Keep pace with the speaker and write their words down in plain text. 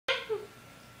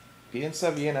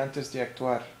Piensa bien antes de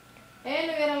actuar. Él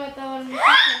hubiera matado al muchacho.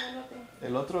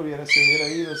 El otro se hubiera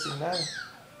ido sin nada.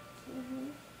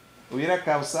 Hubiera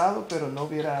causado, pero no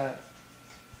hubiera...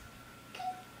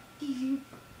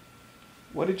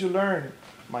 What did you learn,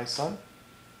 my son?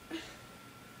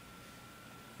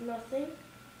 Nothing.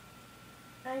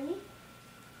 Annie?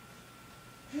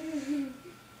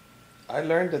 I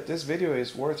learned that this video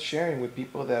is worth sharing with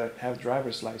people that have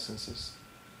driver's licenses.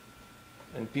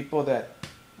 And people that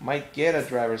might get a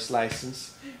driver's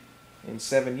license in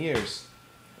 7 years.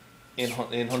 In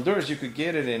Honduras, you could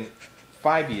get it in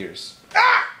 5 years.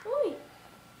 Uy.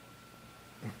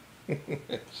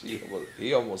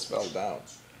 He almost fell down.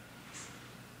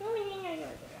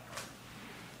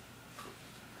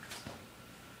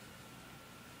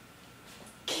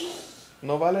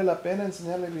 No vale la pena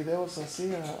enseñarle videos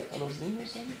así a los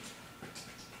niños, ¿sabes?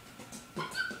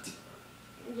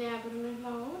 Ya, pero no es la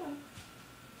hora.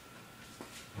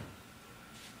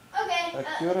 Okay.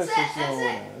 ¿A qué hora es la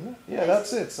hora? ¿No? Yeah,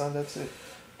 that's it, son, that's it.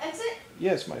 That's it?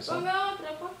 Yes, my son. Ponga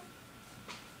otra, pues.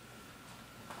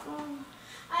 Oh.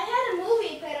 I had a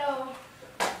movie, pero...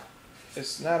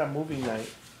 It's not a movie night.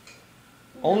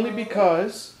 Only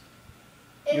because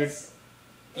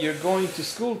you're going to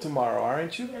school tomorrow,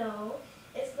 aren't you? No,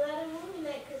 it's not a movie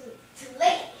night because it's too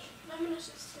late. Vámonos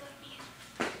a dormir.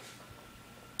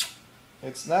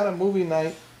 It's not a movie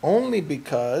night only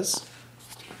because...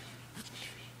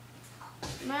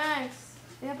 Max,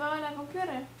 ¿ya apagó la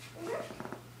computadora?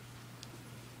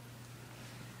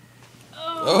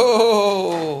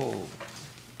 Oh!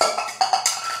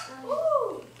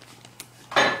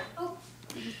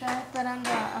 Estaba esperando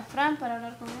a Fran para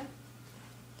hablar con él,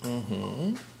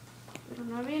 Mhm. pero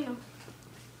no vino.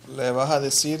 Le vas a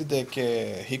decir de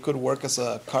que he could work as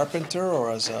a carpenter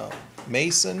or as a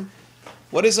mason.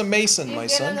 What is a mason, Y my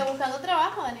es que él son? anda buscando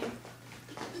trabajo, Daniel.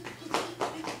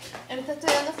 Él está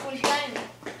estudiando full time en la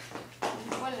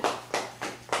escuela.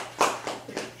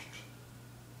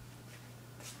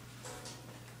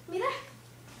 Mira,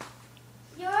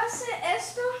 yo hace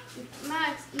esto.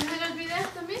 Max, ¿no me lo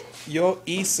olvides también? Yo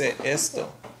hice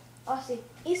esto. Oh, sí.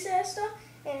 Hice esto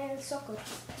en el Zócalo.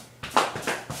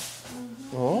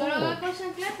 Oh. No lo hagas con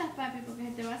chancletas, papi, porque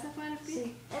se te va a zafar el pie.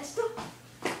 Sí. ¿Esto?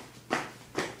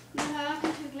 No lo hagas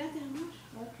con chancletas, amor.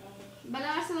 Ok. ¿Va a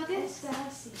lavarse los dientes? Está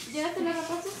así. ¿Llévate los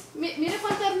zapatos? Mira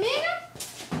cuánta hormiga.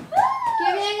 ¿Qué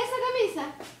había en esa camisa?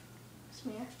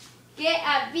 Mira. ¿Qué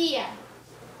había?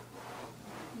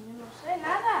 Yo no sé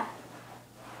nada.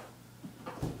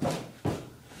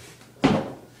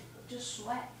 Just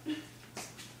sweat.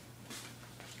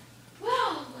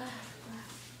 Wow.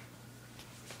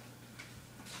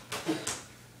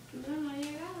 No ha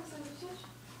llegado esa muchacha.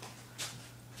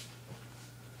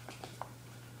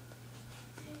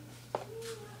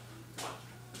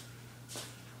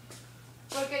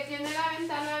 Porque tiene la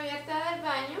ventana abierta del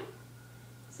baño.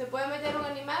 Se puede meter un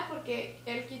animal porque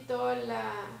él quitó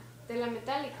la tela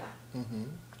metálica. Mhm.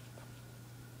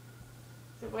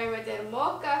 Se puede meter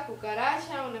mosca,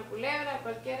 cucaracha, una culebra,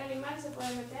 cualquier animal se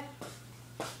puede meter.